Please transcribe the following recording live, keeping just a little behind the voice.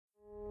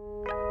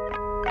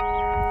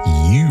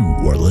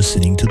You are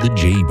listening to the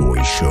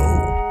Jboy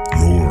Show,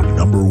 your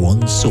number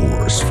one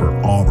source for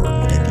Auburn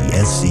and the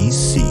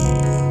SEC.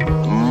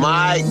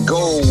 My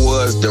goal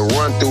was to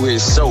run through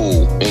his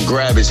soul and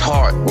grab his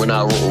heart when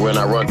I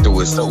run through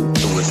his soul.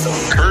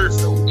 Kurt,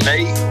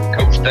 Nate,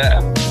 Coach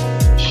Staff.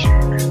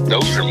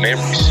 Those are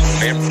memories.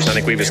 I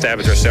think we've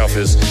established ourselves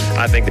as,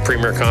 I think, the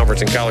premier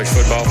conference in college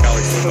football.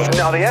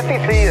 Now, the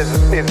SEC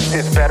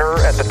is better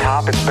at the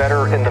top. It's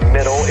better in the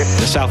middle.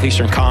 The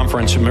Southeastern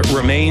Conference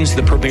remains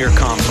the premier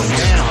conference.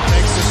 Now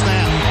takes the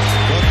snap.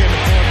 Looking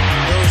for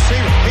the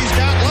receiver. He's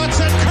got Lutz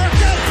and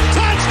Kirkland.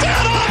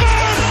 Touchdown,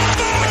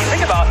 Auburn!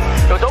 Think about it.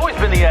 It's always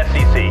been the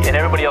SEC and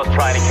everybody else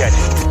trying to catch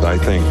it. I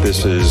think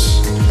this is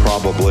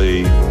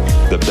probably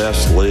the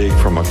best league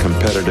from a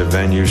competitive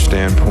venue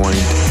standpoint.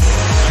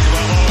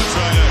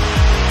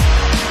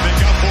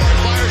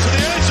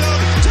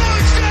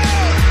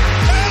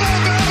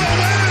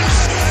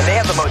 They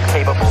have the most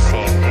capable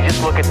teams. You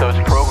just look at those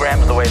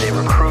programs, the way they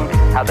recruit,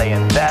 how they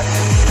invest.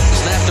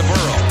 Snap to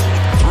Burrow.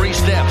 3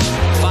 steps.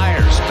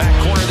 Fires.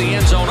 Back corner of the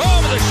end zone.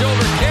 Over the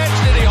shoulder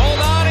catch. Did he hold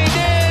on? He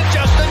did.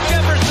 Justin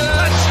Jefferson.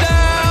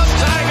 Touchdown,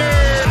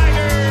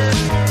 Tigers.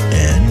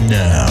 And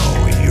now,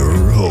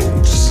 your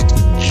host,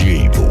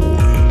 Jboy.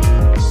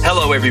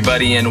 Hello,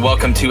 everybody, and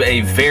welcome to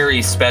a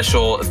very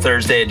special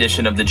Thursday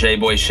edition of the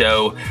Jboy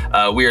Show.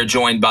 We are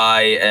joined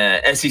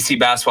by SEC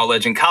basketball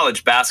legend,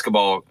 college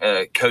basketball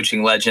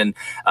coaching legend.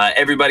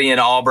 Everybody in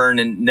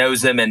Auburn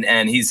knows him,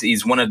 and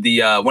he's one of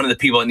the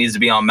people that needs to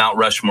be on Mount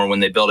Rushmore when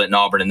they build it in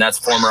Auburn, and that's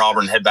former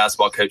Auburn head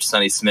basketball coach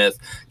Sonny Smith.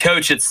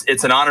 Coach,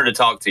 it's an honor to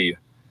talk to you.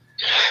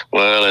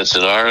 Well, it's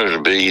an honor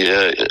to be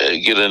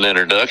get an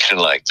introduction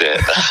like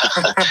that.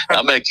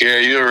 I may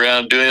carry you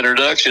around doing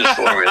introductions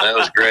for me. That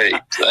was great.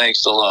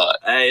 Thanks a lot.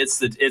 Hey, it's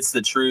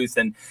the truth,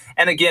 and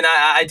again,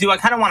 I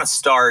kind of want to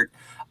start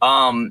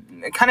kind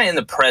of in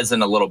the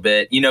present a little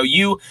bit. You know,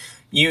 you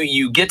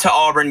get to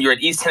Auburn, you're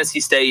at East Tennessee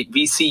State,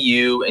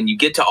 VCU, and you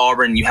get to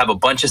Auburn, you have a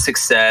bunch of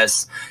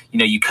success. You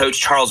know, you coach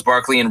Charles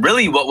Barkley, and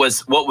really what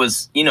was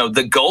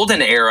the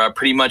golden era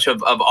pretty much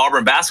of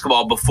Auburn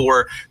basketball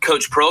before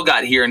Coach Pearl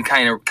got here and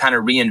kind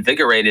of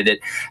reinvigorated it.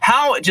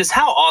 How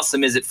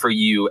awesome is it for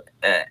you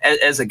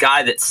as a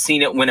guy that's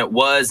seen it when it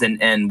was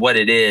and what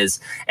it is,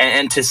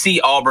 and to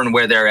see Auburn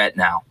where they're at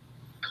now?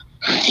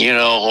 You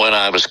know, when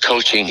I was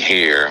coaching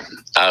here,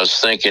 I was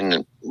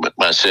thinking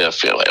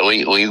myself,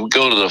 we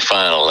go to the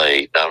Final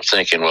Eight. I'm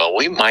thinking, well,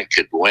 we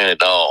could win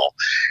it all.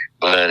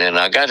 And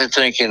I got to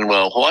thinking,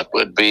 well,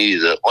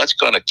 what's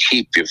going to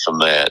keep you from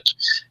that?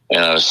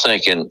 And I was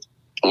thinking,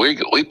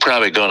 we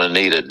probably going to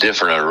need a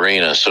different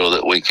arena so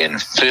that we can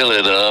fill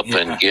it up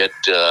and get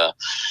the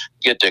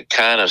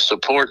kind of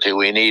support that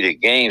we need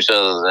at games.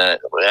 Other than that,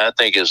 I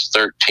think it's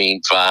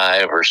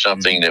 13-5 or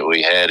something that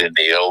we had in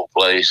the old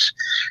place,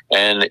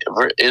 and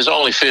it's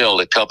only filled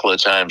a couple of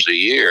times a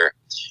year.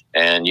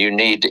 And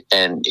it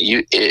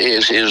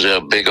is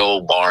a big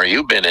old bar.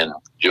 You've been in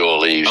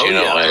Joel Eves,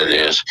 how it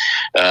is.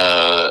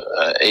 I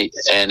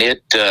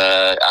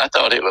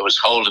thought it was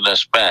holding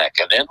us back.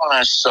 And then when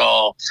I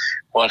saw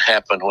what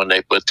happened when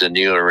they put the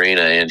new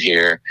arena in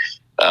here,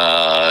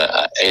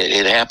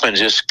 it happened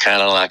just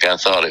kind of like I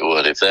thought it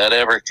would. If that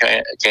ever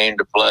came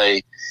to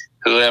play,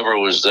 whoever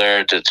was there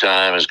at the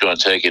time is going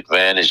to take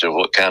advantage of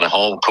what kind of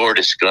home court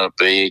it's going to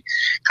be,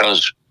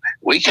 because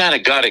we kind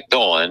of got it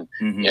going,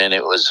 and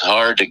it was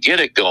hard to get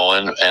it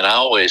going. And I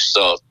always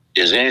thought,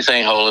 is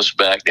anything holding us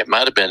back? It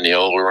might have been the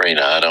old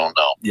arena. I don't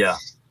know. Yeah.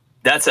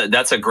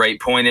 That's a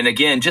great point. And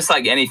again, just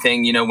like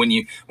anything, you know, when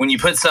you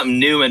put something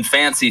new and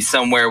fancy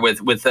somewhere with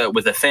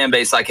a fan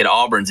base like at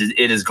Auburn's,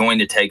 it is going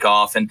to take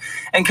off. And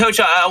Coach,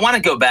 I want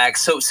to go back.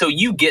 So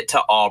you get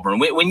to Auburn.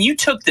 When you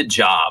took the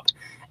job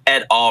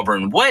at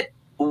Auburn, what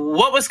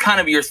was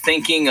kind of your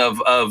thinking of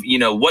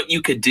what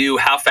you could do,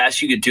 how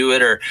fast you could do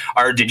it,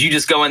 or did you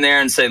just go in there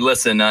and say,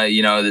 listen,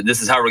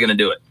 this is how we're going to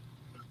do it?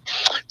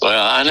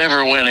 Well, I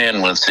never went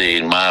in with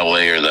the my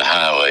way or the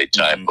highway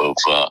type of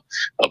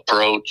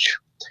approach,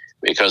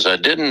 because I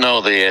didn't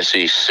know the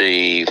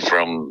SEC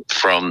from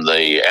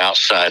the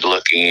outside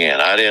looking in.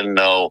 I didn't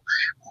know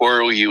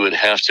where you would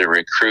have to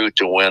recruit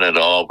to win at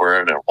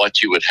Auburn and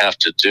what you would have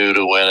to do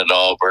to win at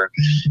Auburn.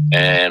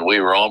 And we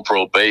were on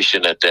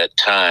probation at that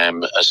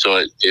time, so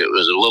it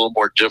was a little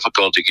more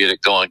difficult to get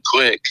it going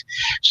quick.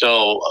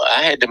 So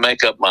I had to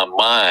make up my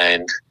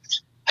mind,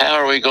 how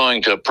are we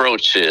going to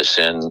approach this?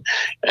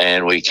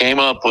 And we came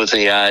up with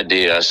the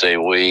idea. I say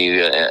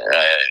we,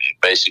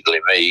 basically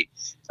me.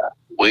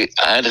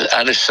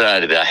 I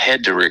decided I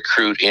had to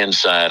recruit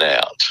inside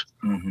out.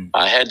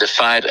 I had to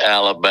fight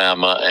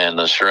Alabama and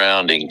the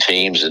surrounding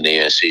teams in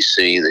the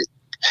SEC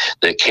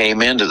that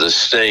came into the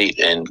state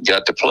and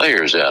got the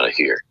players out of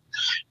here.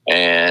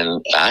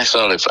 And I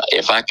thought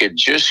if I could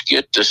just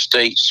get the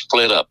state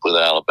split up with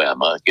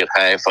Alabama, get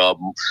half of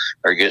them,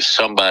 or get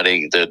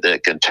somebody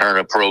that can turn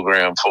a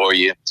program for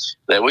you,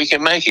 that we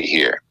can make it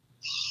here.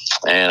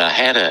 And I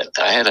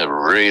had a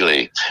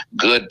really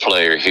good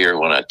player here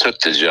when I took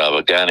the job,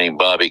 a guy named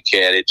Bobby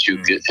Kadich,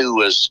 who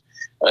was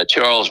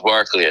Charles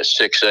Barkley at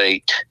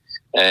 6'8",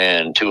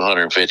 and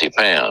 250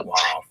 pounds.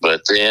 Wow.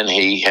 But then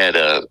he had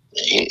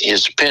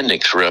his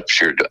appendix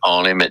ruptured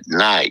on him at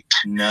night.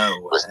 No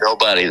way. With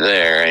nobody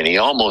there, and he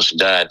almost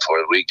died for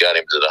it. We got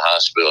him to the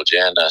hospital.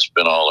 Jan and I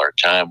spent all our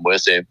time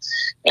with him,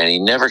 and he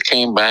never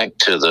came back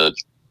to the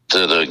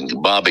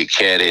Bobby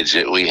Cattage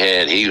that we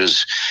had.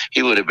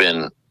 He would have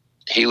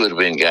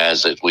been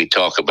guys that we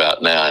talk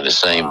about now in the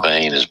same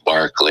vein as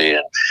Barkley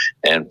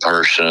and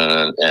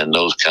Person and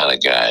those kind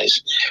of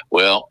guys.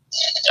 Well,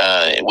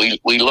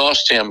 we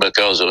lost him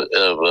because of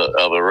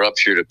a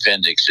ruptured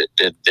appendix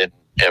that didn't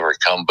ever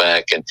come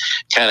back, and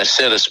kind of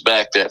set us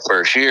back that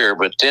first year.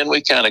 But then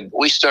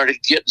we started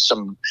getting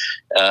some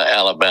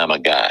Alabama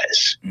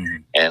guys,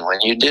 and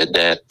when you did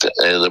that,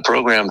 the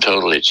program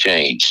totally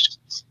changed,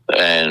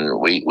 and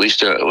we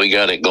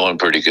got it going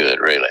pretty good,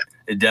 really.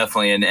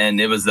 Definitely, and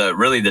it was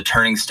really the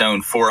turning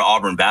stone for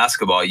Auburn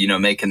basketball,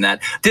 making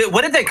that.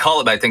 What did they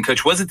call it back then,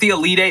 Coach? Was it the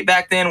Elite Eight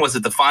back then? Was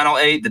it the Final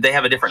Eight? Did they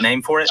have a different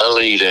name for it?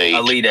 Elite Eight.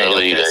 Elite Eight.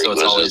 Elite okay. Eight So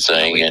it's was always the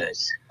thing. Elite And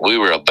Eight. we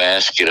were a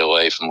basket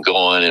away from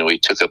going, and we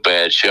took a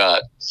bad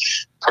shot.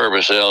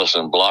 Purvis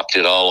Ellison blocked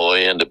it all the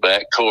way into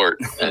back court,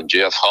 and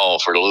Jeff Hall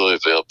for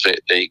Louisville,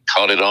 they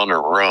caught it on the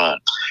run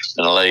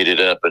and laid it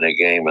up, and the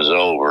game was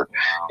over.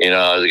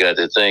 Wow. I got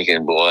to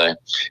thinking, boy,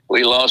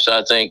 we lost,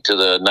 I think, to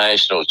the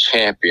national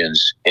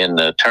champions in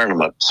the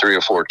tournament 3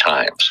 or 4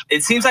 times.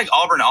 It seems like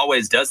Auburn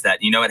always does that.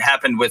 It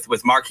happened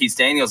with Marquise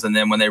Daniels, and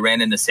then when they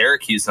ran into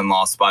Syracuse and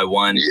lost by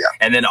 1,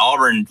 and then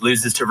Auburn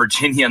loses to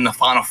Virginia in the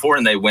Final Four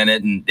and they win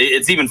it. And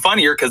it's even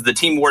funnier because the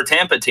Team War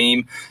Tampa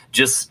team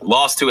just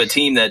lost to a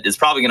team that is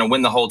probably going to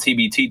win the whole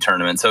TBT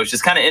tournament. So it's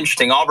just kind of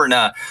interesting. Auburn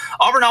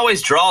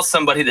always draws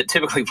somebody that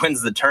typically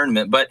wins the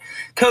tournament. But,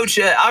 Coach,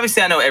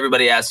 obviously I know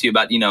everybody asks you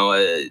about,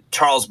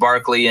 Charles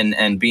Barkley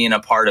and being a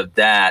part of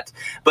that.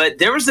 But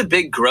there was a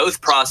big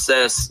growth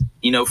process,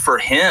 for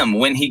him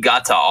when he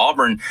got to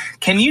Auburn.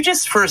 Can you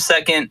just for a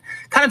second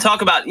kind of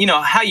talk about,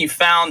 how you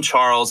found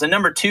Charles? And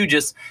number 2,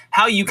 just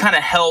how you kind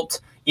of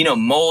helped,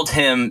 mold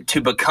him to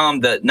become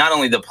not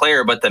only the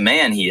player but the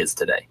man he is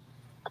today?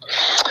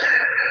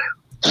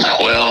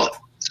 Well,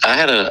 I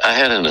had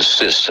an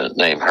assistant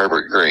named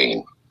Herbert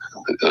Green.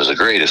 It was a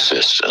great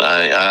assistant.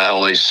 I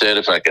always said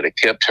if I could have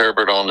kept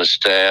Herbert on the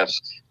staff,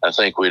 I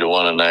think we'd have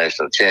won a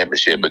national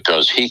championship,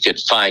 because he could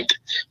fight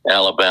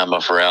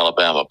Alabama for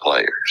Alabama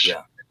players.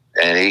 Yeah.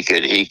 And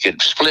he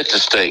could split the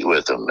state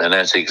with them, and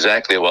that's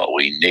exactly what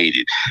we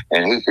needed.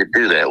 And he could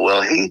do that.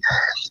 Well, he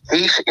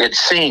had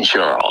seen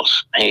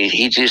Charles.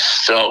 He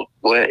just thought,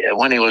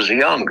 when he was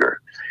younger,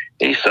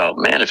 he thought,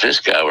 man, if this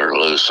guy were to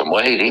lose some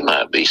weight, he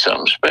might be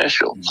something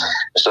special.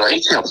 So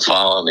he kept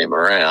following him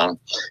around,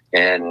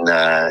 and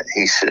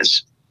he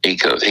says, he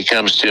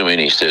comes to me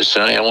and he says,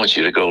 Sonny, I want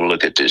you to go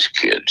look at this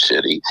kid.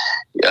 Said he,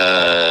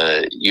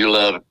 you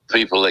love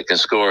people that can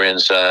score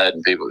inside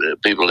and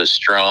people that's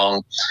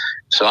strong.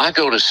 So I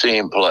go to see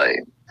him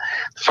play.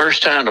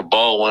 First time the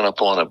ball went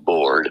up on a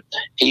board,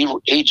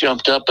 he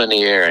jumped up in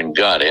the air and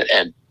got it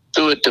and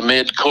threw it to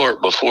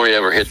mid-court before he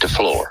ever hit the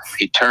floor.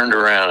 He turned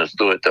around and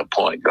threw it to a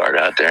point guard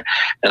out there.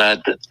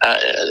 And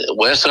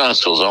Wes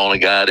Unsel's the only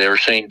guy I'd ever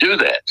seen do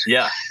that.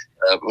 Yeah.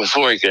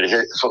 Before he could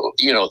hit,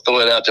 throw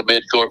it out to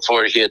midcourt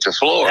before he hit the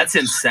floor. That's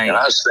insane. And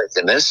I was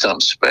thinking, there's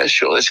something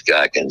special. This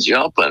guy can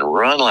jump and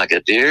run like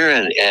a deer,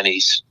 and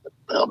he's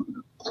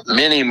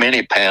many,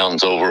 many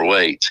pounds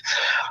overweight.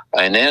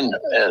 And then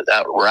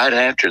right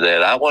after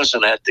that, I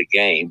wasn't at the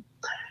game,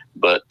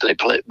 but they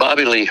played.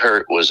 Bobby Lee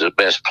Hurt was the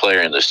best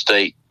player in the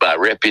state by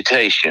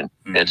reputation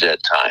at that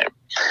time.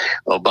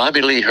 Well,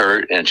 Bobby Lee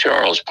Hurt and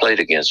Charles played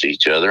against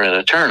each other in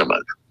a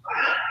tournament.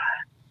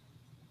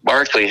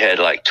 Barkley had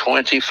like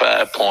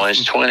 25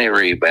 points, 20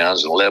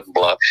 rebounds, and 11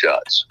 block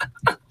shots.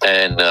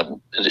 And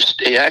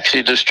he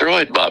actually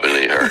destroyed Bobby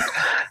Lee Hurt.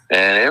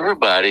 And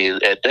everybody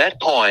at that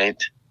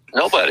point,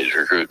 nobody's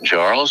recruiting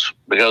Charles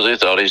because they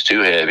thought he's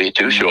too heavy,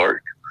 too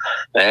short,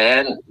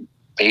 and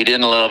he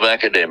didn't love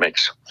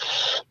academics.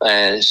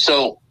 And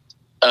so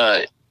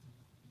at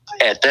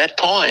that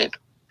point,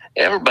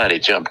 everybody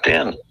jumped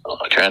in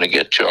trying to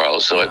get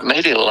Charles. So it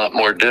made it a lot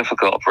more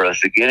difficult for us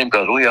to get him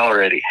because we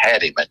already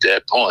had him at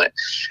that point.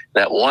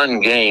 That one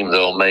game,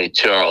 though, made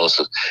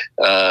Charles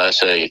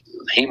say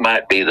he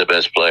might be the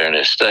best player in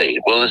his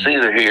state. Well, it's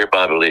either he or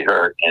Bobby Lee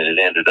Hurt, and it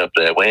ended up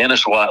that way.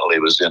 Ennis Watley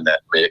was in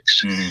that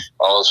mix.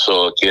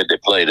 Also a kid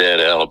that played at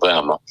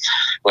Alabama.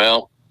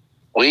 Well,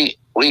 we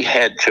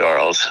had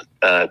Charles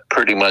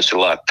pretty much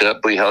locked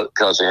up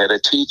because they had a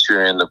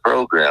teacher in the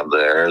program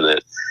there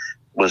that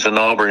was an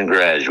Auburn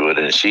graduate,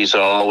 and she's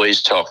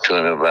always talked to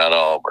him about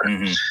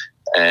Auburn.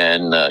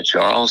 And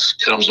Charles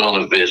comes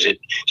on a visit,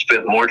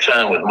 spent more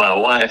time with my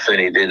wife than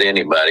he did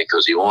anybody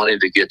because he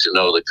wanted to get to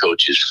know the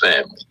coach's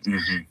family.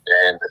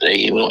 And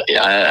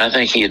I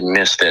think he had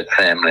missed that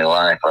family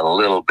life a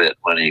little bit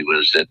when he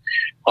was at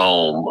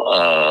home.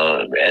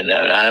 And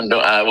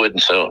I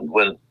wouldn't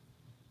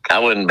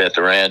bet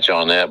the ranch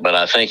on that, but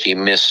I think he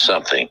missed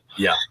something.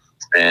 Yeah.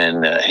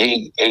 And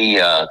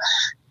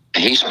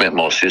he spent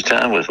most of his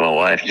time with my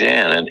wife,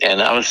 Jan.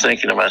 And I was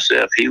thinking to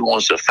myself, he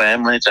wants a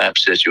family type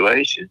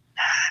situation.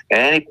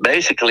 And he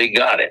basically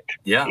got it.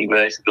 Yeah. He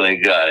basically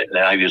got it.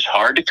 Now, he was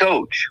hard to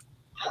coach.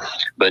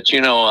 But,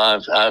 you know,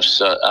 I've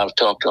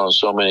talked on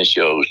so many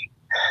shows,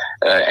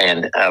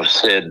 and I've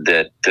said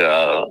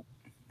that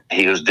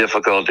he was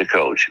difficult to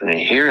coach. And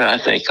here, I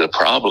think the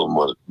problem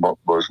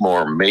was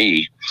more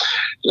me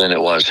than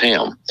it was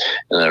him.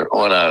 And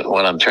what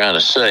I'm trying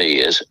to say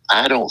is,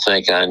 I don't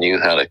think I knew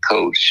how to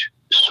coach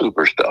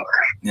superstars.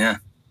 Yeah.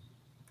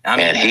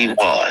 And he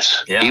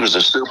was. Yeah. He was a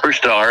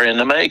superstar in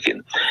the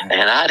making.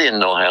 And I didn't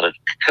know how to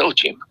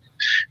coach him.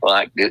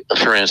 Like,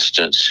 for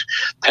instance,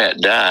 Pat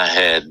Dye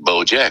had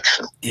Bo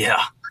Jackson.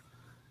 Yeah.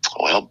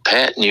 Well,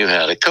 Pat knew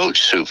how to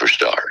coach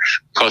superstars.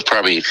 Because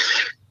probably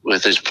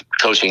with his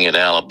coaching at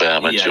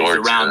Alabama,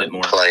 Georgia,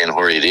 playing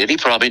where he did, he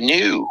probably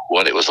knew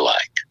what it was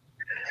like.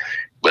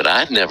 But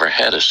I'd never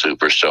had a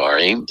superstar.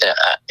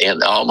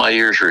 In all my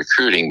years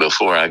recruiting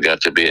before I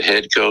got to be a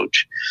head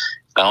coach,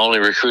 I only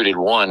recruited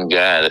one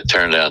guy that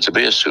turned out to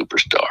be a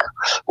superstar.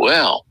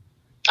 Well,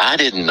 I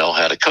didn't know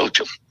how to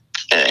coach him.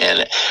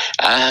 And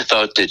I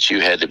thought that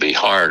you had to be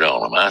hard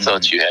on him. I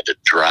thought you had to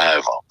drive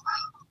him.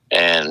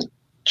 And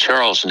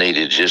Charles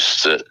needed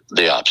just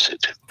the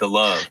opposite. The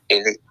love.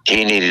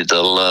 He needed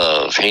the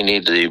love. He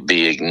needed to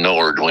be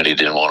ignored when he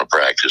didn't want to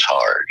practice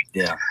hard.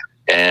 Yeah.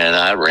 And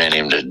I ran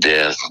him to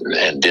death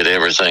and did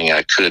everything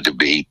I could to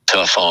be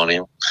tough on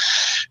him.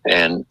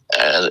 And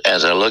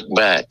as I look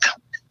back,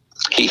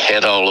 he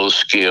had all those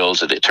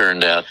skills that it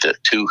turned out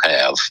to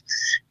have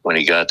when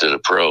he got to the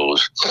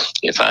pros.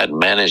 If I'd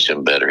managed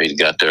him better, he'd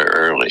got there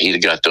early.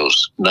 He'd got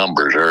those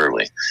numbers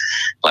early.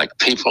 Like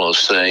people will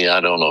say,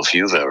 I don't know if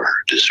you've ever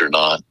heard this or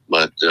not,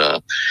 but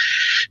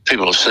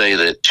people will say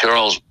that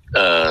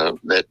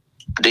that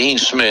Dean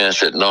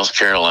Smith at North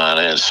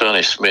Carolina and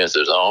Sonny Smith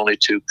are the only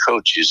two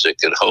coaches that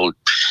could hold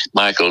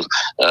Michael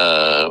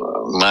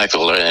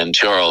and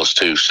Charles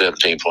to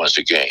 17 points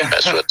a game.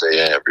 That's what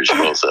they averaged,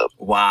 both of them.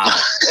 Wow.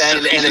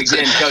 And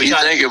again, Coach, you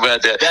think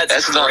about that.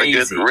 That's not a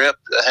good rep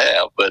to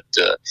have, but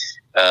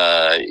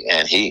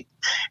and he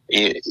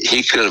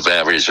could have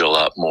averaged a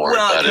lot more.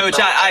 Well, Coach,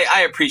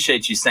 I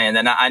appreciate you saying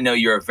that. I know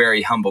you're a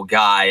very humble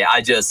guy. I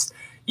just,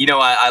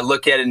 I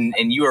look at it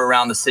and you were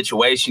around the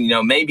situation,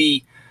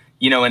 maybe,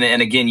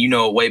 and again, you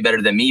know it way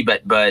better than me,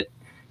 but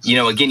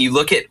again, you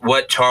look at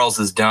what Charles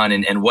has done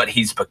and what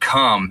he's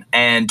become.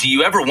 And do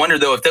you ever wonder,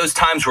 though, if those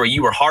times where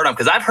you were hard on,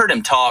 because I've heard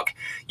him talk,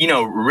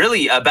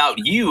 really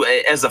about you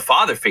as a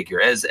father figure,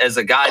 as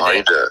a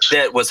guy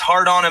that was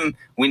hard on him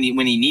when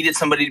he needed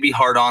somebody to be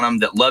hard on him,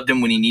 that loved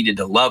him when he needed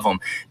to love him.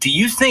 Do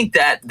you think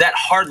that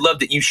hard love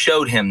that you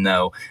showed him,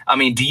 though, I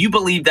mean, do you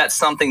believe that's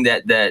something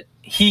that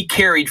he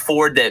carried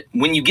forward, that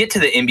when you get to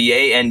the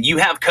NBA and you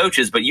have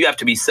coaches, but you have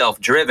to be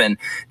self-driven,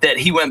 that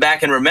he went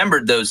back and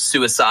remembered those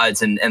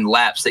suicides and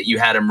laps that you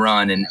had him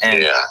run and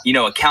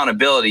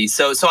accountability.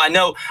 So I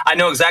know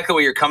exactly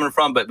where you're coming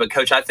from, but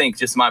Coach, I think,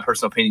 just my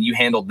personal opinion, you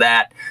handled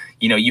that.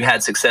 You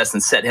had success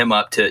and set him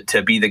up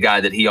to be the guy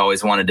that he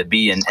always wanted to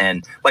be.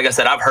 And like I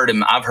said, I've heard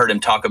him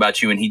talk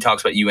about you, and he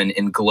talks about you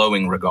in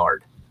glowing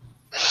regard.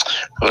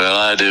 Well,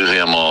 I do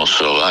him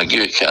also. I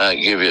give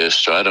you a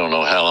story. I don't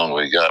know how long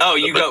we got. Oh,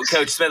 you go,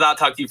 Coach Smith. I'll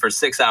talk to you for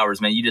 6 hours,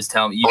 man. You just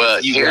tell me.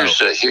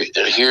 Here's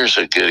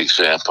a good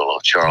example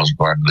of Charles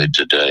Barkley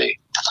today.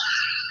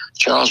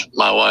 Charles,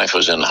 my wife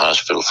was in the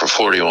hospital for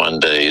 41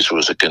 days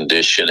with a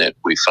condition that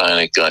we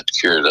finally got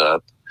cured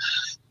up.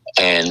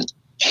 And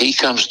he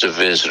comes to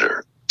visit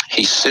her.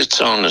 He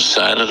sits on the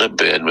side of the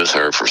bed with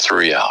her for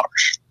 3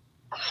 hours.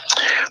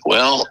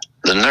 Well,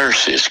 the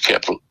nurses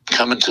kept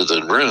coming to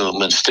the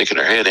room and sticking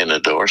her head in the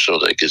door so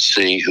they could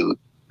see who,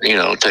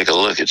 take a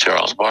look at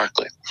Charles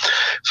Barkley.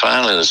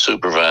 Finally, the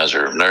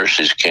supervisor of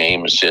nurses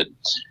came and said,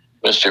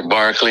 Mr.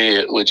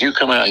 Barkley, would you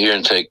come out here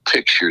and take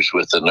pictures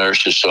with the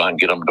nurses so I can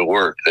get them to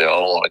work? They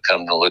all want to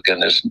come to look in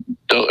this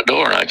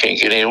door, and I can't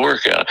get any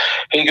work out.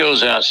 He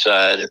goes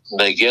outside, and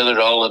they gathered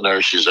all the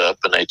nurses up,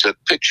 and they took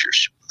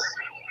pictures.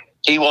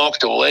 He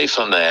walked away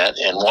from that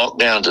and walked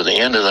down to the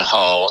end of the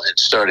hall and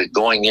started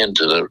going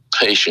into the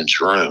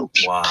patients' rooms.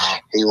 Wow.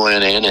 He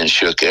went in and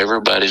shook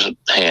everybody's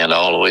hand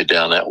all the way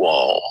down that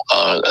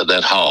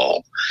that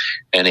hall,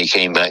 and he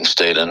came back and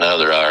stayed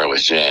another hour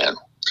with Jan.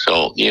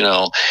 So,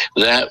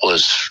 that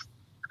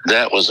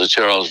was the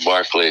Charles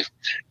Barkley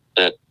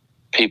that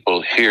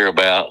people hear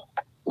about,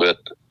 but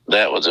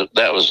that was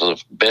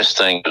the best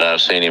thing that I've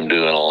seen him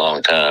do in a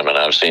long time, and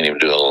I've seen him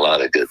do a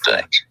lot of good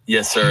things.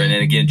 Yes, sir. And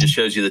again, it just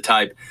shows you the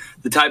type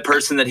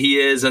person that he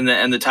is, and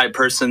the type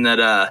person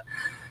that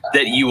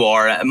you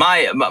are.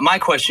 My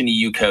question to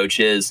you, Coach,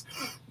 is,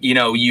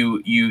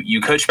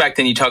 you coach back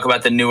then. You talk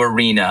about the new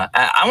arena.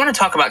 I want to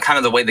talk about kind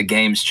of the way the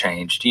game's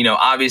changed.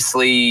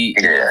 Obviously,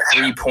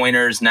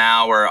 3-pointers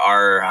now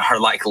are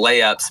like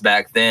layups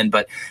back then.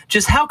 But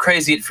just how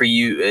crazy is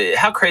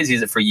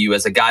it for you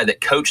as a guy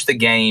that coached the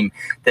game,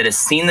 that has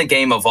seen the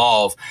game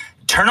evolve,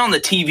 turn on the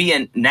TV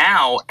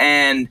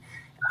and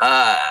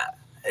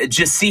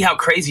just see how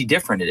crazy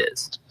different it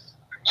is?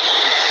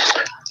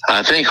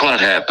 I think what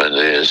happened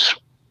is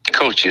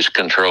coaches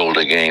controlled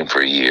the game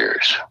for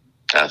years.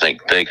 I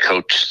think they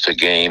coached the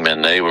game,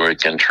 and they were in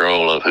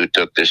control of who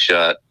took the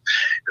shot,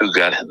 who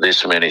got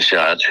this many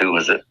shots, who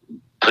was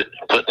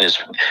putting his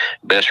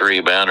best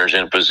rebounders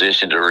in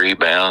position to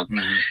rebound.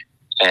 Mm-hmm.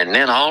 And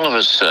then all of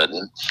a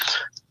sudden,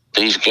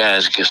 these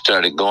guys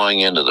started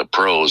going into the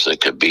pros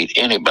that could beat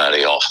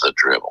anybody off the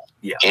dribble.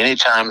 Yeah.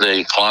 Anytime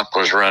the clock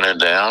was running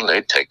down,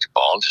 they'd take the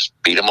ball and just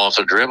beat them off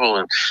the dribble,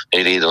 and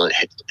they'd either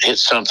hit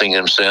something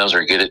themselves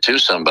or get it to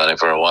somebody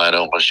for a wide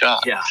open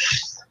shot. Yeah.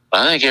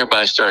 I think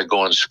everybody started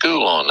going to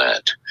school on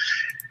that.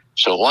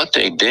 So what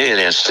they did,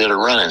 instead of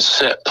running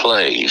set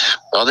plays,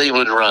 well, they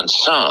would run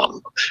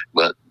some,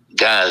 but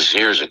guys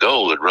years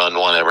ago would run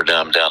one every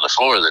time down the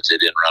floor that they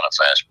didn't run a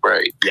fast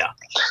break. Yeah.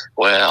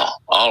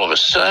 Well, all of a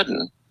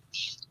sudden,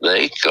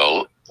 they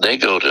go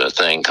to a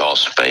thing called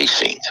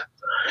spacing.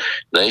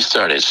 They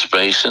started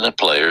spacing the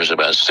players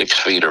about 6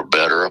 feet or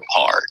better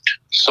apart,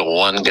 so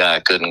one guy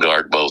couldn't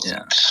guard both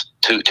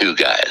two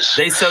guys.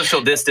 They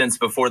social distance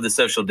before the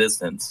social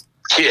distance.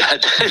 Yeah,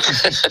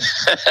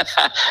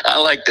 I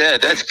like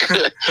that. That's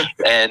good.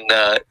 And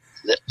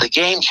the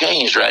game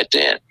changed right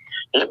then.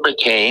 It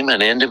became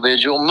an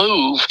individual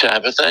move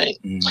type of thing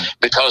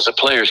because the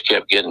players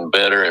kept getting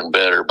better and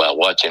better by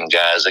watching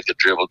guys that could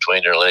dribble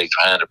between their legs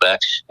behind the back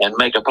and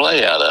make a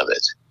play out of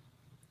it.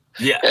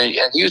 Yeah, and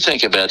you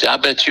think about it. I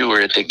bet you were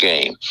at the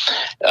game.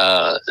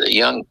 The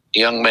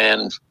young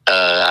man,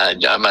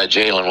 I might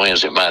Jalen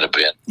Williams, it might have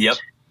been. Yep.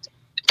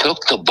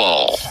 Took the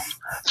ball,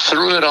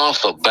 threw it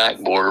off the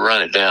backboard,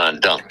 run it down,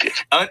 and dunked it.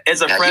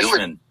 As a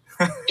freshman.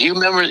 You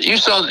remember? Did you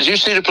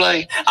see the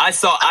play? I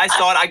saw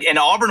it. And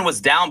Auburn was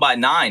down by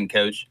 9,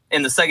 Coach,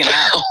 in the second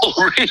half.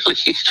 Oh, really?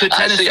 To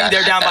Tennessee,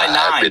 they're down by 9.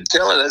 I've been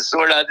telling that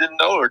story. I didn't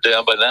know we're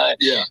down by 9.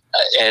 Yeah.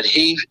 And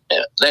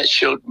that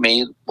showed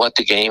me what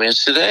the game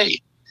is today.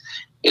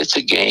 It's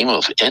a game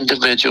of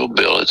individual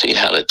ability,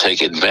 how to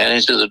take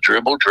advantage of the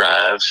dribble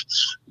drive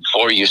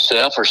for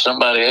yourself or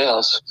somebody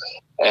else.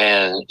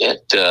 And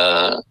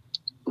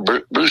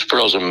Bruce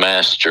Pearl's a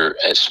master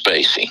at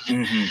spacing.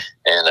 Mm-hmm.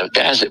 And the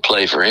guys that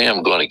play for him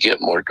are going to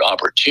get more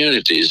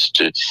opportunities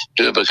to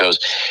do it because,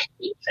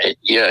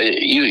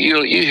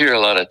 you hear a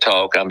lot of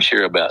talk, I'm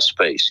sure, about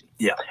spacing.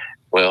 Yeah.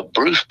 Well,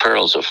 Bruce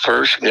Pearl's the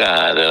first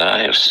guy that I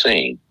have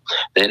seen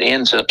that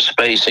ends up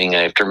spacing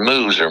after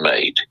moves are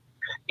made.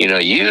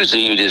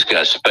 Usually you just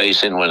got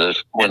spacing when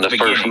the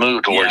first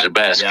move towards the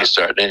basket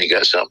started, then you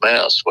got something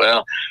else.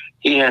 Well,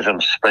 he has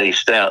them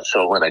spaced out,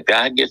 so when a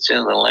guy gets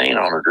in the lane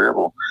on a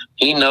dribble,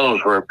 he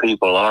knows where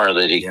people are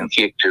that he can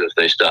kick to if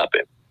they stop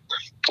him,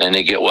 and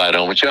they get wide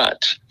open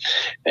shots.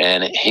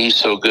 And he's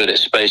so good at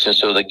spacing.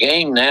 So the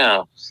game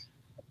now,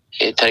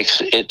 it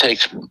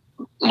takes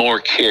more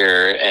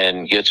care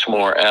and gets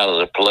more out of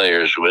the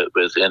players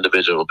with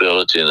individual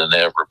ability than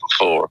ever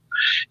before.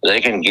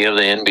 They can give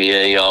the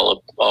NBA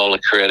all the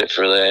credit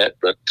for that,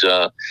 but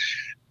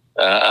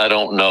I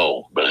don't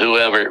know. But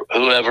whoever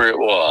it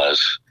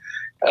was,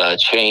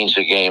 changed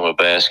the game of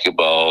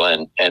basketball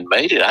and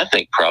made it, I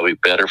think, probably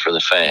better for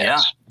the fans.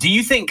 Yeah. Do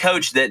you think,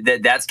 Coach,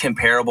 that's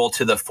comparable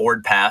to the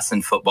forward pass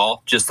in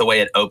football, just the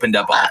way it opened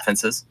up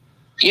offenses?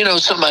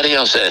 Somebody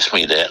else asked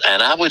me that,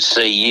 and I would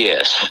say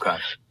yes. Okay.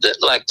 That,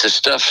 like the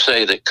stuff,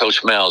 say, that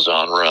Coach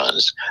Malzahn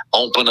runs,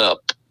 open up,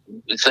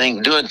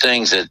 doing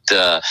things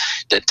that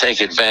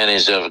take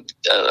advantage of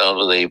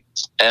the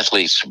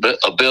athlete's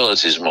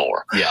abilities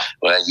more. Yeah.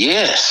 Well,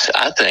 yes,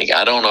 I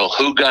don't know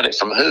who got it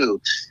from who,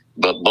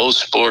 but both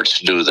sports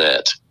do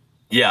that.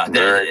 Yeah,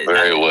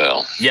 very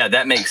well. Yeah,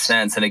 that makes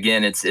sense. And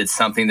again, it's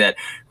something that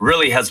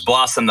really has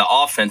blossomed the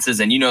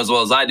offenses. And as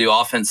well as I do,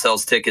 offense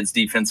sells tickets,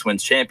 defense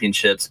wins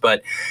championships.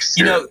 But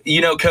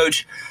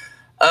Coach,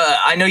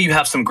 I know you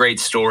have some great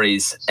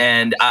stories,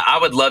 and I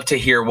would love to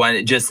hear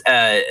one just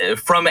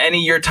from any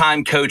of your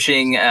time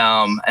coaching,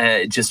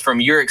 just from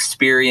your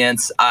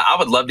experience. I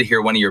would love to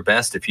hear one of your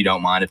best, if you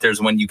don't mind. If there's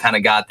one you kind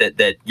of got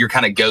that you're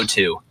kind of go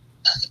to.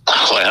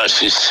 Well, it's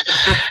just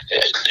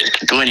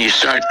when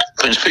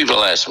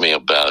people ask me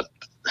about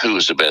who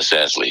was the best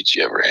athlete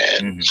you ever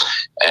had, and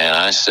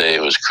I say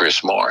it was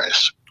Chris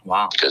Morris.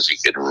 Wow. Because he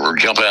could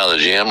jump out of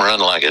the gym, run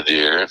like a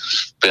deer,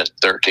 spent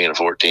 13 or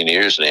 14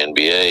 years in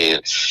the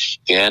NBA,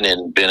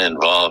 and been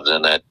involved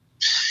in that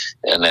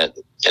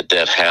at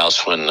that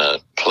house when the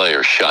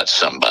player shot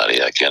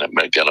somebody. I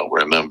don't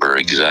remember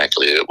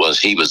exactly.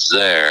 He was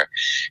there,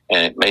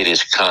 and it made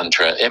his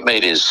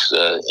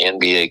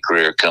NBA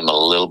career come a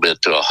little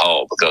bit to a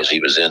halt because he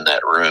was in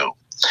that room.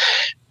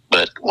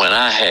 But when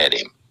I had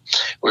him,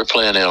 we were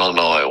playing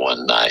Illinois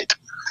one night,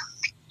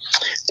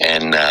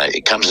 and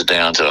it comes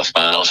down to a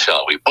final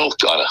shot. We both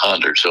got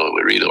 100, so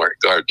we really weren't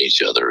guarding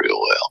each other real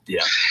well.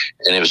 Yeah.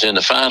 And it was in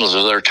the finals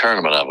of their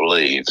tournament, I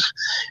believe.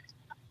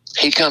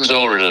 He comes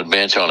over to the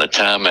bench on a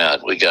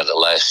timeout. We got the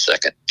last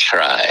second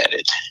try at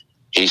it.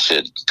 He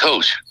said,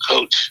 Coach,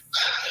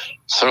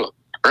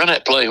 run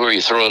that play where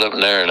you throw it up in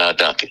there and I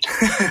dunk it.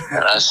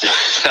 And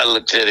I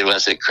looked at him. I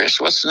said, Chris,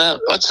 what's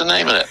the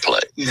name of that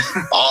play?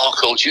 Oh,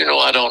 Coach,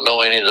 I don't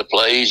know any of the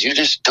plays. You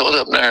just throw it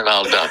up in there and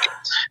I'll dunk it.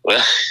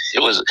 Well,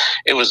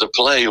 it was a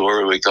play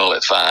where we call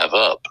it 5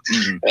 up.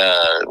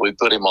 Mm-hmm. We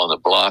put him on the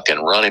block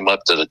and run him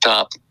up to the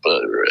top,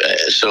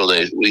 so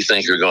we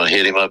think we're going to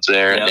hit him up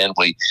there, and then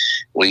we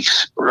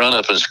run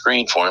up and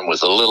screen for him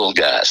with a little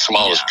guy,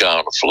 smallest guy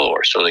on the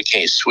floor, so they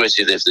can't switch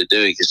it. If they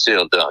do, he can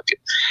still dunk it.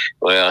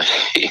 Well,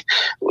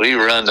 we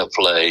run the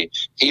play.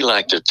 He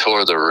like to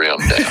tore the rim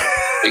down.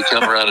 He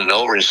come running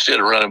over. Instead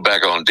of running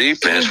back on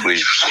defense, we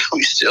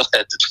still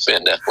had to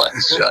defend that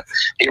last shot.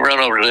 He run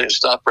over there,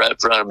 stopped right in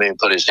front of me, and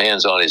put his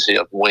hands on his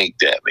hip,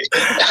 winked at me.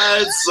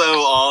 That's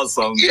so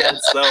awesome. Yeah.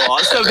 That's so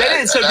awesome.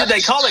 So did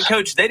they call it,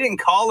 Coach? They didn't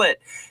call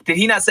it. Did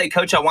he not say,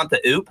 Coach, I want the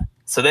oop?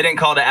 So they didn't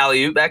call it an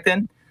alley-oop back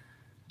then?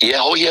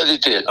 Yeah, yeah, they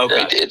did.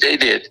 Okay. They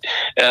did.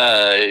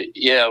 They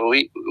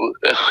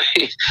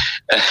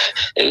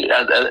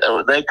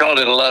called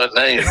it a lot of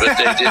names, but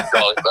they did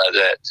call it by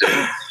that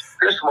too.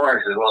 Chris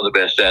Marks is one of the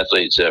best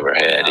athletes ever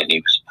had, and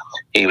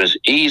he was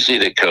easy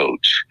to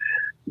coach,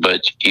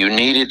 but you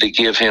needed to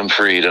give him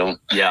freedom.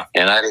 Yeah,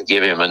 and I didn't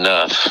give him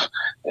enough.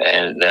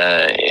 And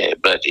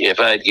but if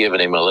I'd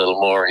given him a little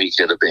more, he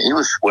could have been.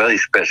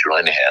 He's special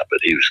anyhow, but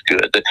he was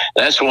good.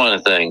 That's one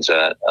of the things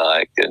I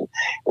like, and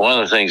one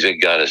of the things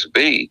that got us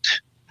beat.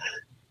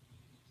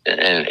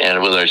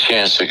 And with our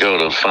chance to go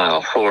to the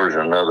Final Four is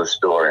another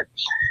story.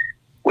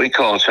 We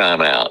call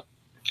timeout,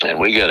 and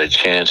we got a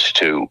chance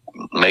to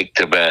make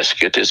the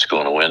basket that's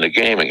going to win the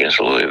game against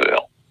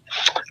Louisville.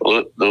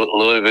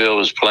 Louisville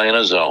was playing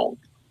a zone.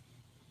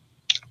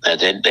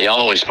 And they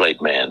always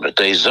played man, but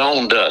they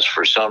zoned us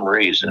for some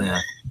reason. Yeah.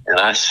 And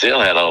I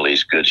still had all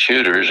these good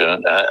shooters,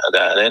 and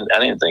I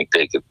didn't think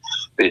they could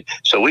be.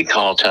 So we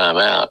called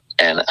timeout,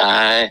 and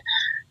I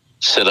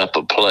set up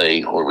a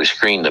play where we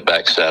screened the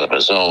backside of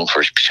a zone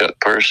for Chuck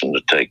Person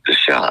to take the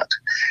shot.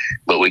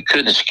 But we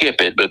couldn't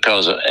skip it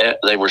because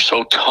they were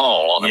so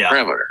tall on the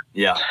perimeter.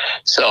 Yeah.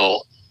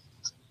 So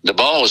the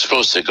ball was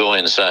supposed to go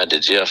inside to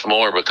Jeff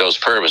Moore because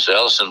Purvis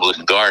Ellison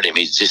wouldn't guard him.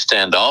 He'd just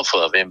stand off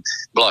of him,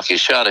 block his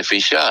shot if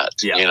he shot,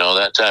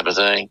 that type of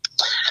thing.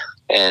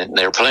 And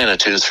they were playing a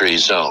 2-3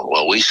 zone.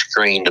 Well, we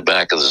screened the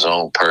back of the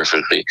zone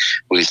perfectly.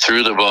 We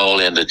threw the ball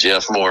into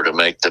Jeff Moore to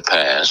make the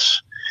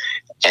pass.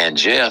 And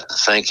Jeff,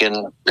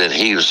 thinking that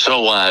he was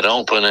so wide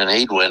open and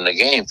he'd win the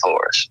game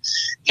for us,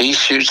 he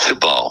shoots the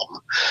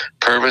ball.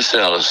 Purvis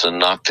Ellison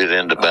knocked it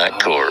into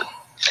backcourt.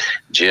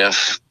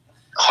 Jeff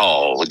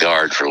Hall, the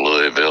guard for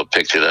Louisville,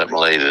 picked it up and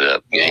laid it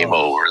up. Game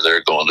over.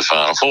 They're going to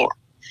Final Four.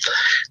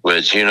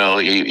 But,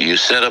 you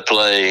set a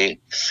play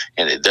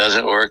and it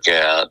doesn't work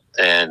out,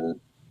 and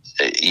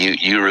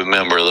you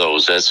remember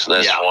those. That's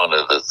one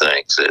of the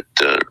things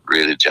that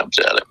really jumps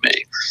out at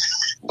me.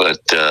 But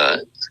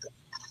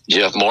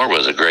Jeff Moore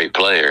was a great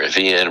player. If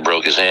he hadn't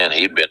broke his hand,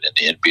 he'd been in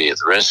the NBA with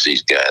the rest of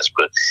these guys.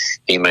 But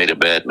he made a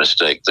bad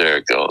mistake there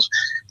because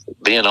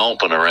being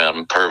open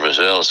around Purvis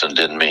Ellison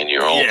didn't mean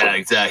you're open. Yeah,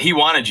 exactly. He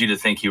wanted you to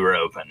think you were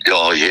open.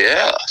 Oh,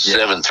 yeah.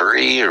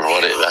 7'3" or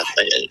whatever.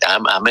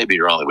 I may be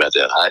wrong about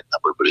that height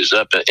number, but it's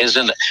up.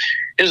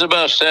 It's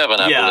about 7,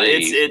 I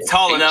believe. It's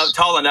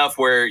tall enough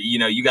where,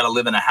 you got to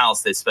live in a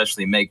house they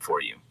specially make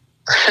for you.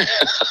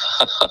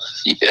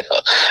 Yeah,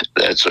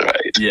 that's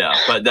right. Yeah,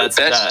 but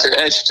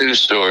that's 2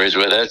 stories,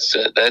 but that's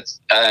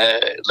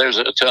there's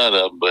a ton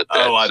of them. But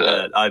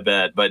I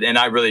bet. But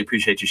I really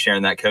appreciate you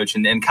sharing that, Coach.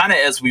 And kind of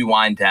as we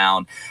wind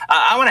down,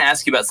 I want to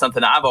ask you about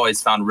something I've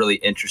always found really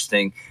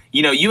interesting.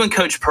 You and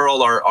Coach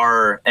Pearl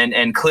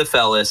and Cliff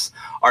Ellis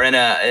are in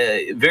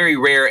a very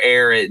rare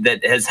era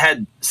that has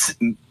had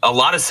a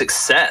lot of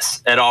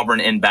success at Auburn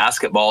in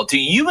basketball. Do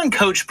you and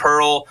Coach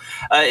Pearl,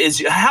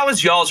 how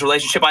is y'all's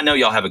relationship? I know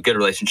y'all have a good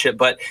relationship,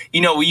 but,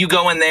 will you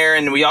go in there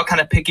and we all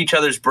kind of pick each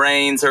other's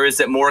brains, or is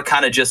it more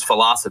kind of just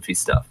philosophy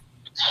stuff?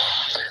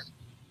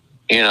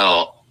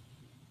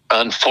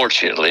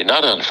 Unfortunately,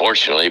 not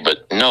unfortunately,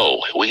 but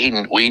no,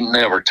 we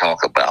never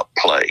talk about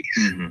play.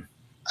 Mm-hmm.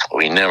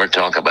 We never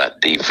talk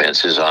about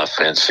defenses,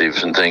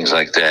 offensives, and things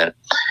like that.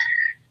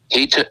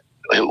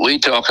 We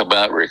talk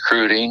about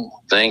recruiting,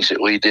 things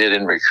that we did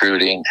in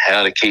recruiting,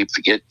 how to keep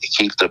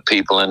the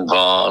people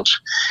involved,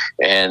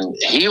 and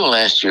he will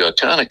ask you a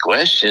ton of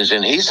questions.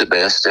 And he's the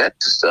best at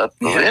the stuff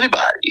of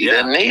anybody. He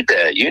doesn't need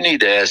that. You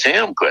need to ask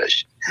him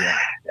questions. Yeah.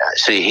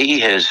 See,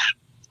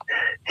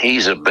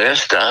 he's the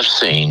best I've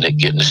seen at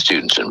getting the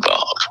students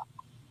involved,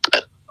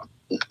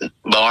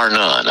 bar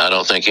none. I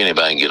don't think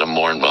anybody can get them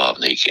more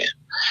involved than he can.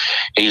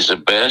 He's the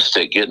best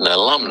at getting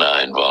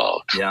alumni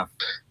involved. Yeah.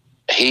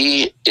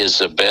 He is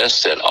the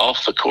best at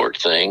off-the-court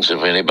things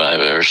of anybody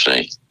I've ever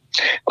seen.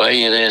 Well,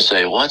 you then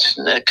say, what's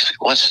next?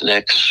 What's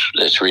next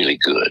that's really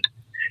good?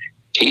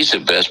 He's the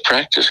best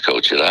practice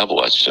coach that I've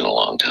watched in a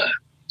long time.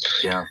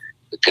 Yeah.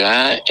 The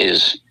guy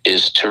is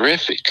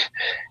terrific,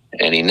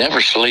 and he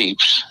never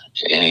sleeps,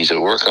 and he's a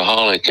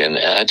workaholic, and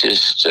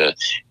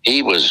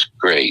he was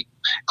great.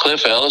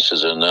 Cliff Ellis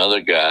is another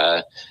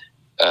guy.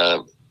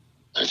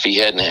 if he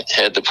hadn't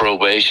had the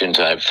probation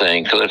type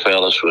thing, Cliff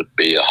Ellis would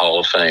be a Hall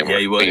of Famer. Yeah,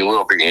 he would. He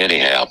will be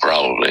anyhow,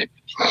 probably.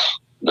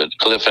 But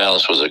Cliff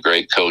Ellis was a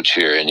great coach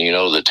here, and you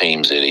know the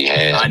teams that he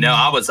had. I know.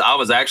 I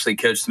was actually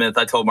Coach Smith.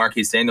 I told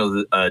Marquise Daniels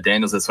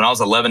this when I was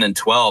 11 and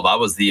 12. I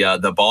was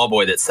the ball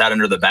boy that sat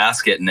under the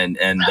basket and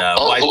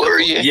were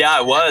you? Yeah,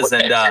 I was.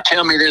 And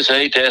tell me this,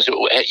 Tess.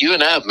 You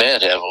and I have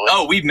met, haven't we?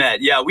 Oh, we've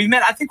met. Yeah, we've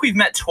met. I think we've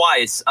met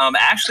twice.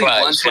 Actually,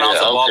 once when I was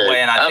a ball boy,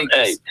 and I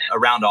think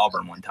around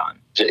Auburn one time.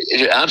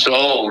 I'm so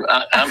old.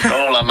 I'm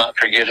so old. I might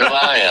forget who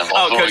I am.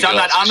 Oh, Coach,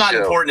 I'm not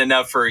important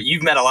enough for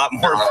you've met a lot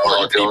more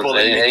important people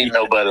than me. Ain't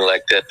nobody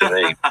like that to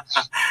me.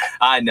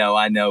 I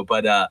know,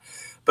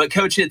 but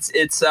Coach, it's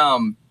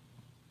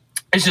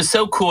just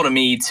so cool to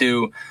me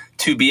to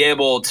be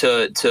able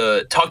to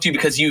talk to you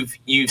because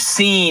you've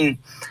seen,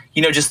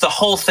 you know, just the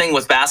whole thing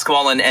with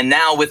basketball and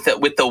now with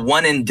the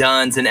one and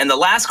dones and the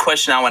last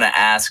question I want to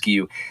ask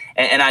you.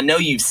 And I know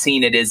you've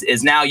seen it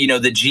is now, you know,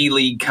 the G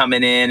League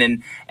coming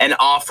in and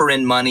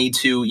offering money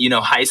to, you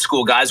know, high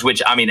school guys,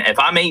 which, I mean, if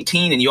I'm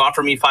 18 and you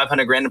offer me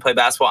 $500,000 to play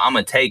basketball, I'm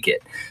going to take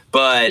it.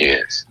 But,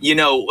 yes. You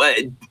know,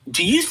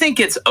 do you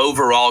think it's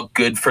overall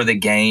good for the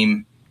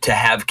game to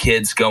have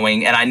kids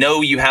going? And I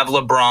know you have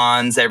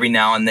LeBrons every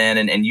now and then,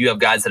 and you have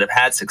guys that have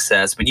had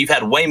success, but you've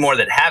had way more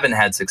that haven't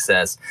had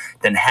success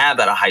than have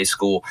out of high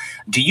school.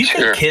 Do you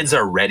think kids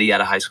are ready out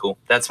of high school?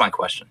 That's my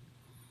question.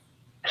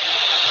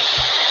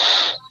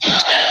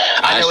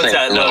 I know it's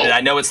loaded. No.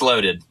 I know it's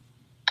loaded.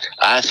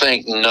 I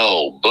think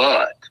no,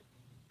 but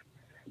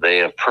they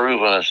have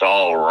proven us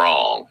all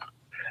wrong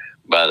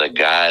by the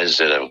guys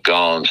that have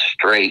gone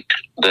straight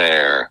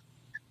there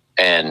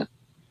and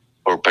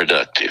were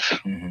productive.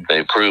 Mm-hmm.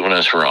 They've proven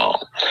us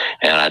wrong.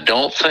 And I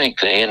don't think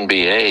the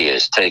NBA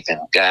has taken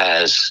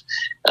guys,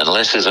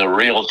 unless it's a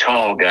real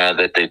tall guy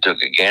that they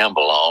took a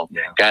gamble on,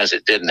 guys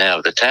that didn't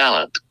have the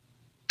talent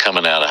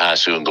coming out of high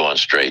school and going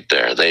straight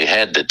there. They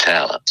had the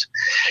talent.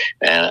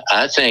 And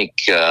I think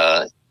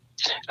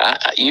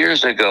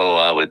years ago,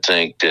 I would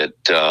think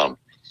that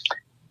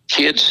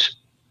kids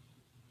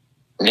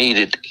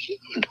needed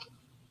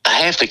 –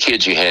 half the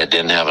kids you had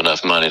didn't have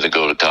enough money to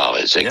go to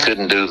college. They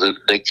couldn't do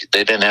they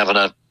didn't have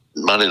enough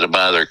money to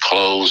buy their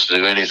clothes, to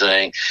do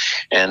anything.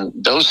 And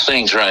those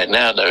things right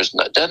now,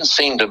 doesn't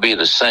seem to be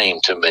the same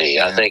to me.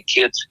 I think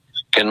kids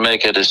can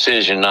make a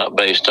decision not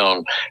based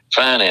on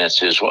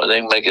finances. Well, they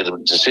make a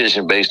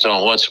decision based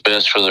on what's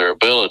best for their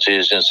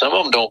abilities, and some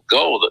of them don't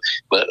go.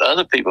 But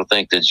other people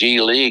think the G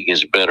League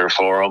is better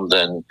for them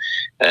than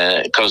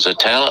because the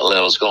talent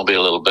level is going to be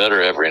a little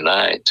better every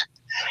night.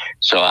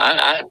 So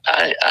I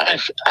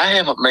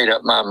haven't made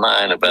up my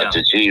mind about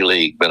the G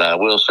League, but I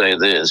will say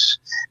this: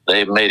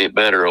 they've made it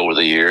better over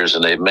the years,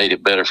 and they've made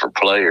it better for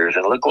players.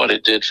 And look what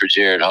it did for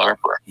Jared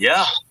Harper.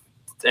 Yeah.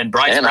 And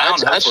Bryce Brown.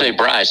 I'd say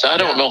Bryce. I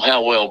don't know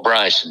how well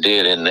Bryce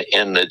did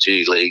in the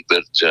G League,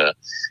 but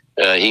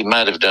he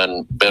might have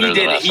done better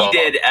than I thought.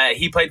 He did.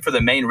 He played for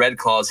the Maine Red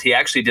Claws. He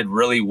actually did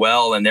really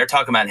well, and they're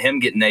talking about him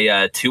getting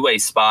a two-way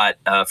spot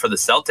for the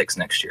Celtics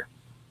next year.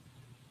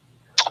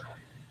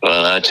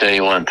 Well, I tell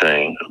you one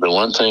thing. The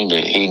one thing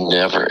that he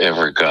never,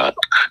 ever got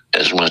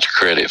as much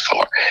credit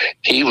for,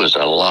 he was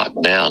a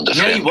lockdown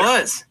defender. Yeah, he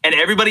was. And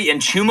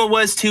Chuma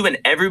was too, and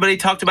everybody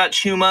talked about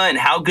Chuma and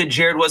how good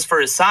Jared was for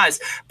his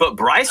size. But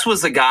Bryce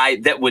was the guy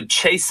that would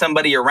chase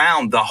somebody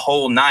around the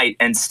whole night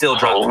and still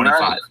drop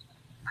 25.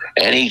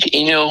 And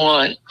you know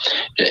what?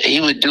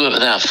 He would do it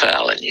without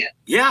fouling you.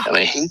 Yeah. I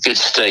mean, he could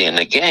stay in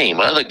the game.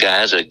 Other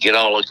guys would get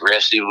all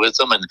aggressive with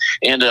them and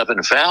end up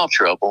in foul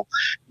trouble.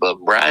 But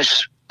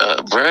Bryce,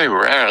 very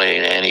rarely,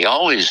 and he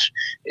always,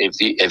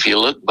 if you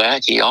look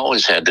back, he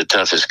always had the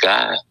toughest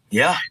guy.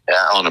 Yeah.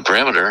 On the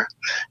perimeter,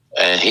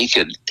 and he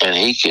could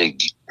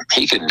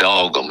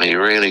dog them. He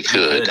really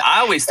could. I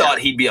always thought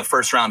he'd be a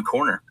first-round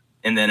corner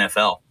in the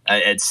NFL.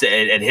 At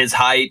his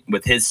height,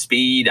 with his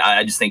speed,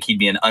 I just think he'd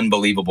be an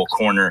unbelievable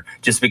corner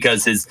just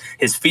because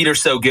his feet are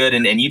so good.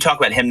 And you talk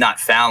about him not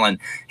fouling.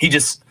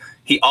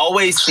 He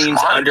always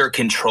seems under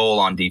control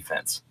on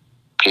defense.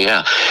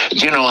 Yeah.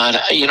 You know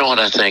what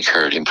I think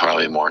hurt him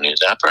probably more than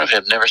I probably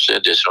have never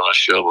said this on a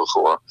show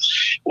before,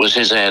 was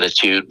his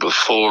attitude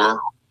before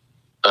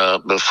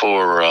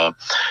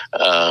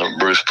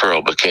Bruce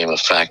Pearl became a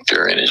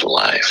factor in his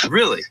life.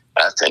 Really?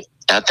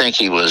 I think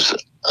he was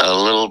a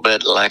little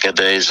bit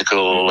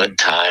lackadaisical at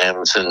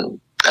times,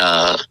 and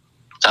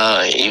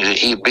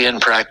he'd be in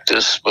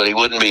practice, but he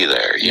wouldn't be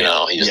there. You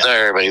know, he's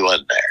there, but he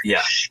wasn't there.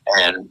 Yeah.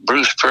 And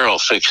Bruce Pearl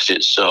fixed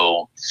it,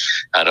 so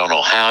I don't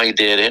know how he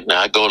did it. And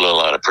I go to a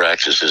lot of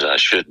practices, I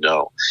should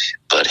know,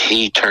 but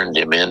he turned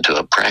him into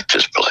a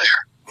practice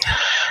player,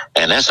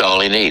 and that's all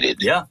he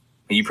needed. Yeah.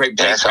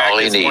 That's all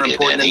he needed,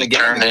 and he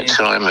turned it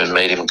to him and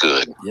made him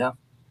good. Yeah,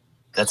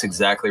 that's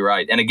exactly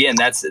right. And again,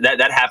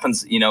 that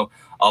happens, you know,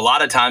 a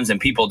lot of times, and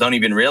people don't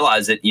even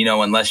realize it, you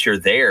know, unless you're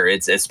there.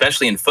 It's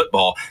especially in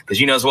football,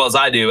 because you know as well as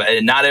I do,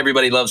 not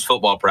everybody loves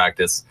football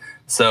practice.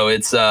 So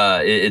it's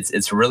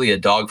really a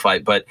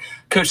dogfight. But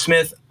Coach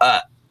Smith,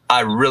 I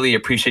really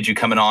appreciate you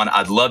coming on.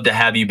 I'd love to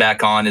have you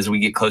back on as we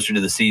get closer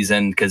to the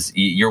season, because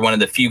you're one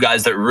of the few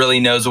guys that really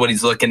knows what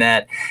he's looking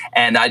at.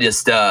 And I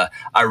just, I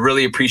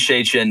really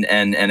appreciate you.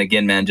 And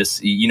again, man,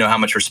 just, you know how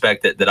much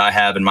respect that I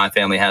have and my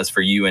family has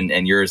for you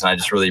and yours. And I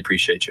just really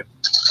appreciate you.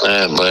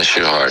 Bless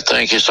your heart.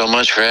 Thank you so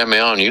much for having me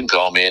on. You can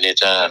call me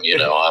anytime. You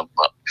know,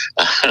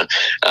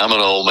 I'm an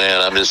old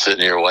man. I'm just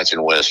sitting here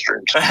watching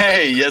Westerns.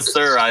 Hey, yes,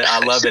 sir. I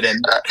love it.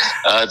 And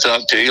I'll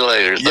talk to you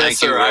later.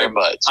 Thank you very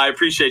much. I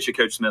appreciate you,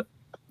 Coach Smith.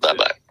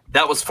 Bye-bye.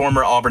 That was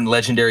former Auburn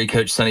legendary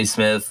coach Sonny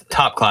Smith,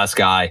 top-class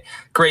guy.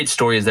 Great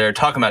stories there,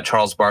 talking about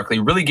Charles Barkley,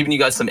 really giving you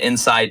guys some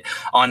insight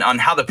on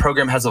how the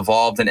program has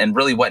evolved and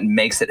really what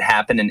makes it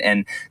happen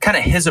and kind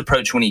of his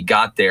approach when he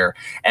got there.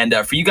 And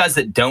for you guys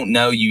that don't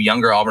know, you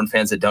younger Auburn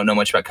fans that don't know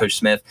much about Coach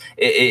Smith,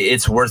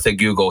 it's worth a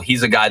Google.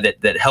 He's a guy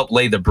that helped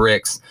lay the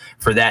bricks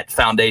for that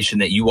foundation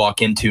that you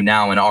walk into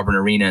now in Auburn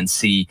Arena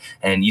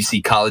and you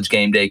see College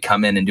Game Day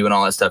come in and doing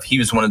all that stuff. He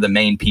was one of the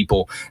main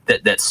people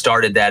that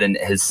started that and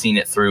has seen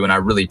it through, and I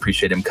really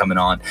appreciate him coming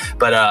on.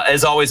 But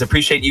as always,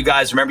 appreciate you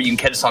guys. Remember, you can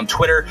catch us on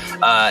Twitter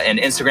and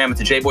Instagram at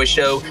The Jboy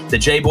Show,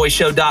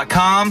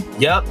 thejboyshow.com.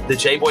 Yep,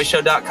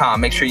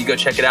 thejboyshow.com. Make sure you go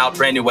check it out.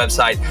 Brand new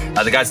website.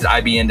 The guys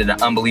at IBN did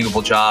an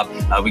unbelievable job.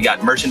 We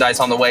got merchandise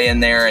on the way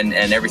in there and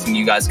everything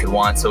you guys could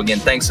want. So again,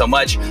 thanks so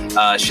much.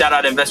 Shout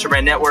out Investor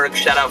Brand Network.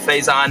 Shout out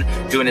Faison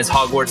doing his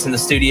Hogwarts in the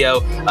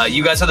studio.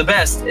 You guys are the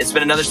best. It's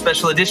been another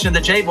special edition of The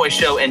Jboy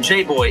Show, and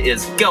Jboy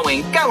is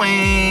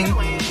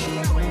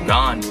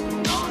gone.